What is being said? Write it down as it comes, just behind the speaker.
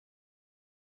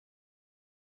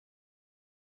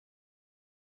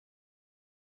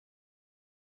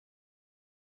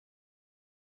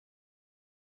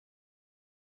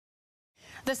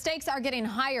The stakes are getting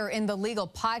higher in the legal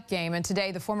pot game, and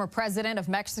today the former president of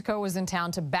Mexico was in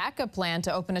town to back a plan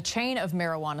to open a chain of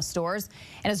marijuana stores.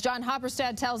 And as John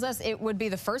Hopperstad tells us, it would be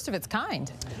the first of its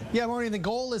kind. Yeah, Maureen, the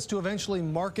goal is to eventually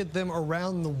market them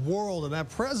around the world, and that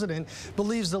president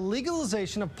believes the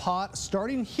legalization of pot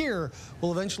starting here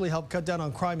will eventually help cut down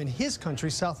on crime in his country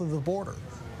south of the border.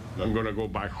 I'm going to go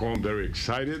back home very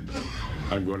excited.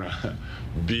 I'm going to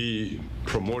be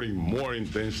promoting more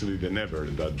intensely than ever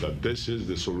that this is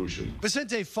the solution.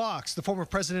 Vicente Fox, the former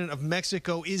president of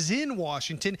Mexico, is in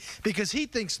Washington because he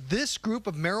thinks this group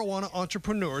of marijuana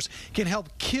entrepreneurs can help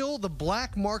kill the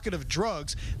black market of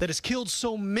drugs that has killed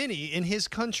so many in his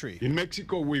country. In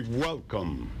Mexico, we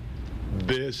welcome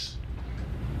this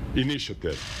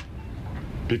initiative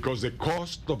because the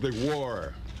cost of the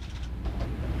war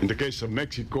in the case of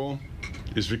Mexico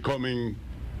is becoming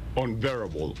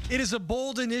unbearable. It is a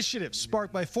bold initiative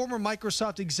sparked by former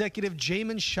Microsoft executive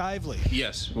Jamin Shively.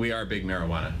 Yes, we are big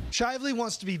marijuana. Shively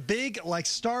wants to be big like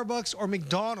Starbucks or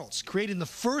McDonald's, creating the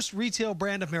first retail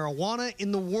brand of marijuana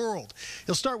in the world.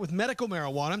 He'll start with medical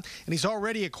marijuana, and he's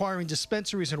already acquiring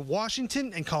dispensaries in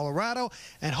Washington and Colorado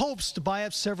and hopes to buy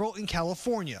up several in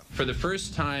California. For the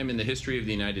first time in the history of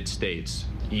the United States,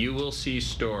 you will see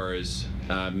stores,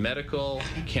 medical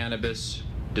cannabis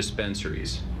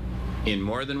dispensaries in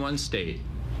more than one state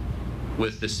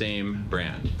with the same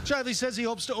brand. Shively says he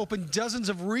hopes to open dozens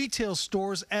of retail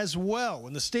stores as well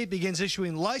when the state begins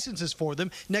issuing licenses for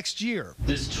them next year.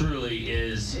 This truly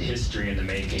is history in the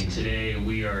making. Today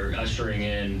we are ushering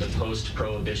in the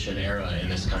post-prohibition era in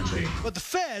this country. But the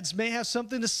feds may have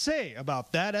something to say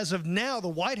about that. As of now, the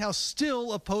White House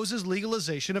still opposes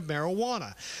legalization of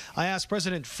marijuana. I asked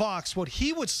President Fox what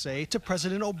he would say to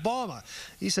President Obama.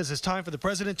 He says it's time for the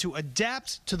president to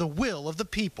adapt to the will of the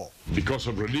people. Because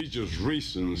of religious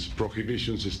reasons,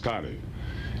 prohibitions started,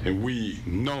 and we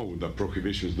know that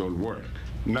prohibitions don't work.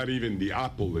 Not even the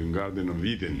apple in Garden of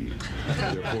Eden,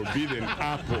 the forbidden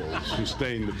apple,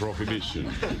 sustained the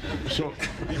prohibition. So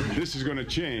this is going to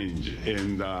change,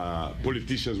 and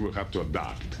politicians will have to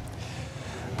adapt.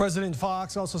 President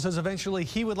Fox also says eventually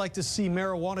he would like to see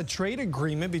marijuana trade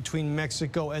agreement between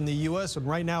Mexico and the U.S. And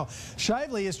right now,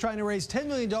 Shively is trying to raise $10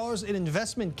 million in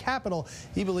investment capital.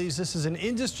 He believes this is an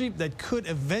industry that could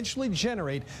eventually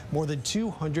generate more than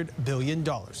 $200 billion.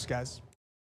 Guys.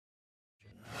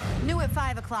 New at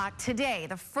 5 o'clock today,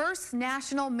 the first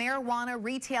national marijuana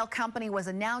retail company was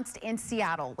announced in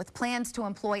Seattle with plans to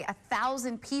employ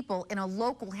 1,000 people in a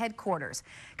local headquarters.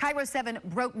 KIRO 7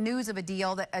 broke news of a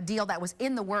deal that was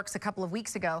in the works a couple of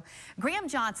weeks ago. Graham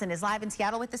Johnson is live in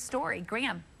Seattle with this story.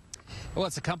 Graham. Well,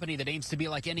 it's a company that aims to be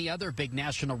like any other big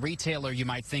national retailer you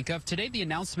might think of. Today, the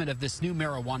announcement of this new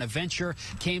marijuana venture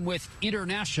came with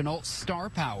international star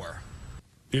power.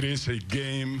 It is a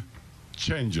game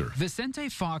changer. Vicente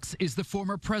Fox is the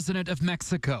former president of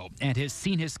Mexico and has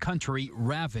seen his country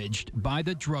ravaged by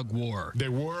the drug war. The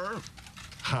war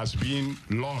has been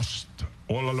lost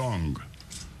all along,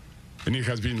 and it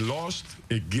has been lost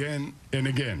again and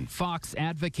again. Fox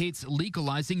advocates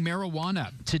legalizing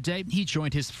marijuana. Today, he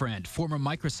joined his friend, former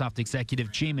Microsoft executive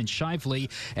Jamin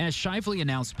Shively, as Shively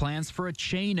announced plans for a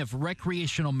chain of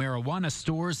recreational marijuana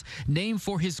stores named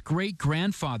for his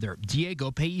great-grandfather,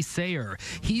 Diego Pellicer.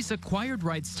 He's acquired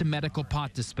rights to medical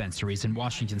pot dispensaries in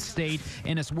Washington state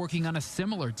and is working on a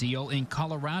similar deal in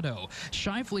Colorado.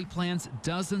 Shively plans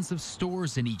dozens of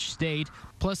stores in each state,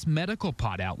 plus medical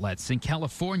pot outlets in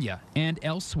California and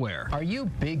elsewhere. Are you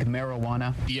big marijuana?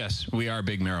 Yes, we are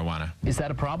big marijuana. Is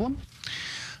that a problem?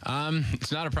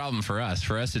 It's not a problem for us.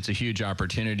 For us, it's a huge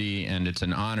opportunity, and it's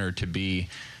an honor to be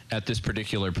at this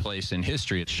particular place in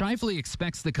history. Shively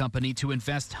expects the company to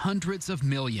invest hundreds of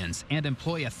millions and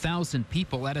employ 1,000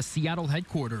 people at a Seattle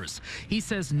headquarters. He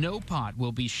says no pot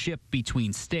will be shipped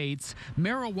between states.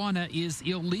 Marijuana is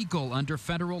illegal under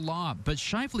federal law, but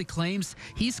Shively claims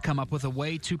he's come up with a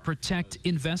way to protect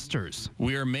investors.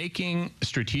 We are making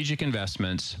strategic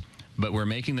investments, but we're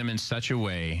making them in such a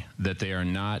way that they are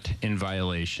not in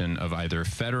violation of either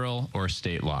federal or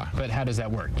state law. But how does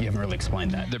that work? You haven't really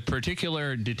explained that. The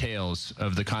particular details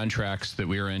of the contracts that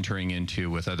we are entering into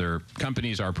with other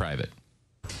companies are private.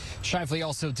 Shively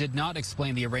also did not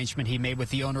explain the arrangement he made with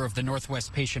the owner of the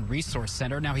Northwest Patient Resource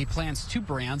Center. Now he plans two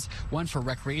brands, one for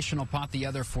recreational pot, the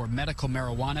other for medical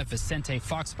marijuana. Vicente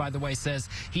Fox, by the way, says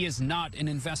he is not an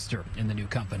investor in the new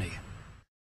company.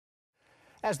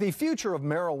 As the future of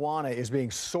marijuana is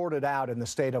being sorted out in the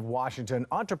state of Washington,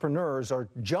 entrepreneurs are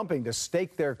jumping to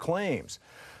stake their claims.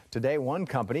 Today, one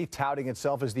company touting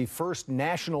itself as the first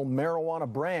national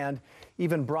marijuana brand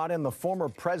even brought in the former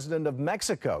president of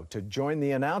Mexico to join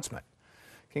the announcement.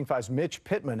 King 5's Mitch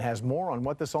Pittman has more on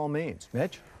what this all means.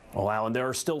 Mitch? Well, Alan, there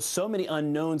are still so many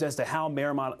unknowns as to how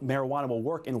marijuana will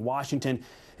work in Washington,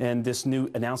 and this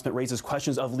new announcement raises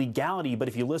questions of legality. But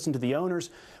if you listen to the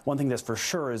owners, one thing that's for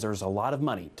sure is there's a lot of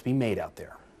money to be made out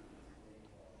there.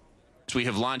 We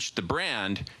have launched the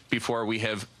brand before we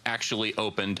have actually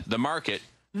opened the market.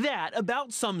 That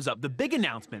about sums up the big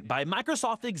announcement by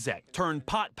Microsoft exec turned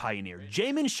pot pioneer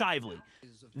Jamin Shively.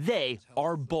 They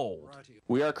are bold.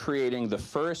 We are creating the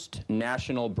first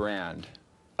national brand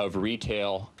of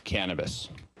retail cannabis.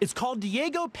 It's called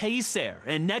Diego Pellicer,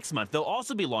 and next month they'll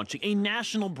also be launching a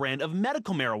national brand of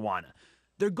medical marijuana.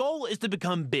 Their goal is to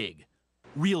become big,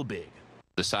 real big.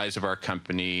 The size of our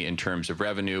company in terms of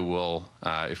revenue will,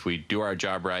 if we do our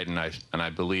job right, and I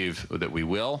believe that we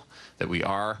will, that we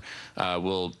are,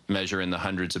 will measure in the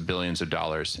hundreds of billions of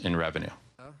dollars in revenue.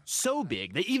 So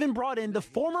big, they even brought in the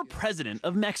former president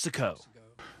of Mexico.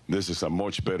 This is a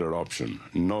much better option,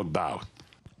 no doubt.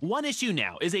 One issue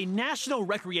now is a national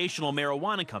recreational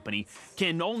marijuana company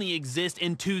can only exist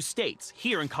in 2 states,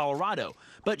 here in Colorado.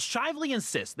 But Shively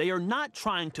insists they are not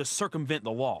trying to circumvent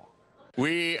the law.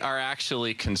 We are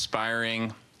actually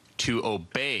conspiring to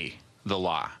obey the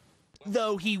law.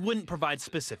 Though he wouldn't provide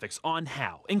specifics on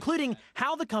how, including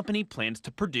how the company plans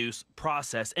to produce,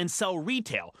 process, and sell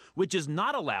retail, which is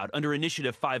not allowed under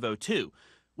Initiative 502.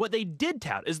 What they did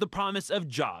tout is the promise of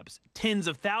jobs, tens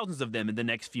of thousands of them in the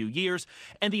next few years,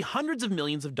 and the hundreds of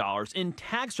millions of dollars in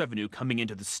tax revenue coming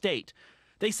into the state.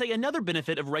 They say another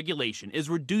benefit of regulation is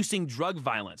reducing drug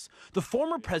violence. The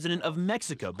former president of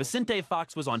Mexico, Vicente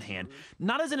Fox, was on hand,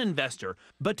 not as an investor,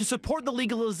 but to support the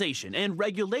legalization and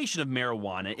regulation of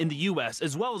marijuana in the U.S.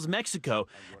 as well as Mexico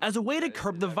as a way to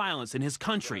curb the violence in his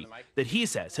country that he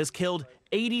says has killed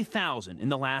 80,000 in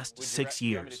the last 6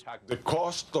 years. The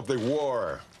cost of the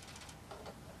war,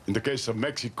 in the case of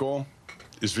Mexico,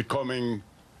 is becoming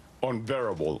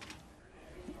unbearable.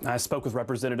 I spoke with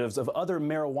representatives of other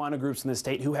marijuana groups in the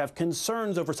state who have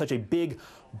concerns over such a big,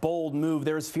 bold move.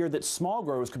 There is fear that small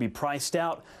growers could be priced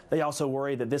out. They also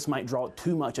worry that this might draw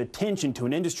too much attention to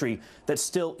an industry that's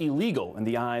still illegal in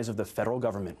the eyes of the federal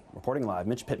government. Reporting live,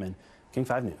 Mitch Pittman, King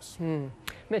 5 News.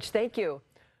 Mitch, thank you.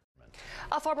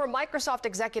 A former Microsoft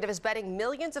executive is betting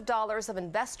millions of dollars of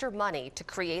investor money to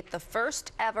create the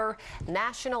first ever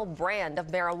national brand of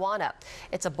marijuana.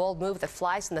 It's a bold move that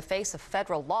flies in the face of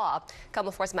federal law.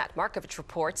 KOMO 4's Matt Markovich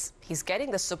reports he's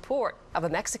getting the support of a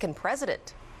Mexican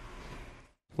president.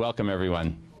 Welcome,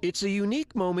 everyone. It's a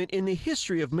unique moment in the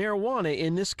history of marijuana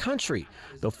in this country.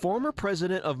 The former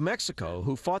president of Mexico,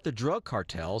 who fought the drug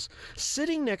cartels,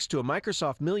 sitting next to a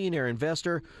Microsoft millionaire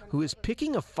investor who is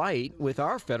picking a fight with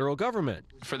our federal government.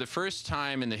 For the first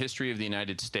time in the history of the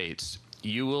United States,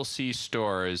 you will see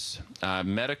stores,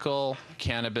 medical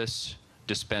cannabis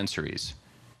dispensaries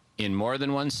in more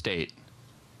than one state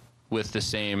with the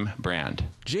same brand.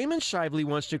 Jamin Shively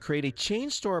wants to create a chain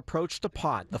store approach to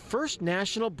pot, the first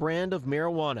national brand of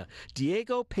marijuana,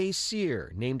 Diego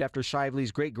Pellicer, named after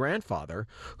Shively's great-grandfather,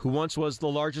 who once was the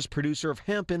largest producer of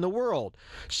hemp in the world.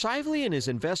 Shively and his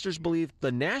investors believe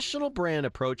the national brand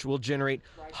approach will generate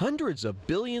hundreds of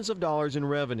billions of dollars in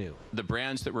revenue. The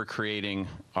brands that we're creating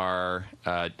are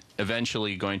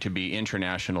eventually going to be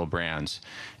international brands,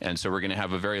 and so we're going to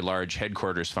have a very large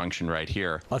headquarters function right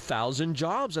here. 1,000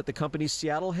 jobs at the company's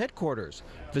Seattle headquarters.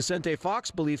 Vicente Fox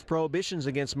believes prohibitions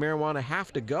against marijuana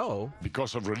have to go.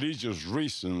 Because of religious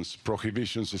reasons,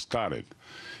 prohibitions started.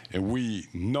 And we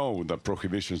know that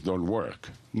prohibitions don't work.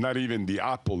 Not even the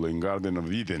apple in Garden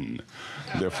of Eden.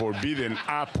 The forbidden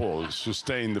apple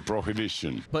sustained the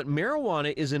prohibition. But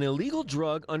marijuana is an illegal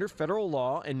drug under federal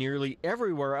law and nearly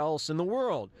everywhere else in the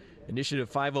world. Initiative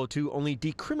 502 only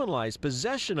decriminalized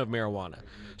possession of marijuana.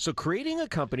 So creating a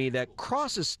company that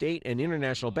crosses state and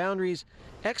international boundaries,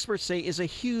 experts say is a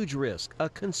huge risk, a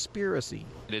conspiracy.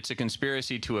 It's a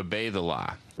conspiracy to obey the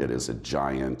law. It is a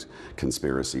giant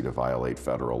conspiracy to violate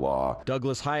federal law.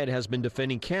 Douglas Hyatt has been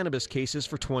defending cannabis cases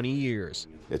for 20 years.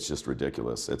 It's just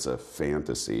ridiculous. It's a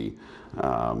fantasy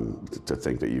to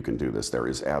think that you can do this. There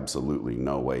is absolutely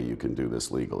no way you can do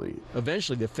this legally.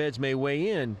 Eventually, the feds may weigh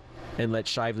in and let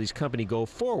Shively's company go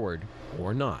forward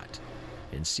or not.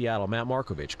 In Seattle, Matt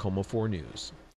Markovich, KOMO 4 News.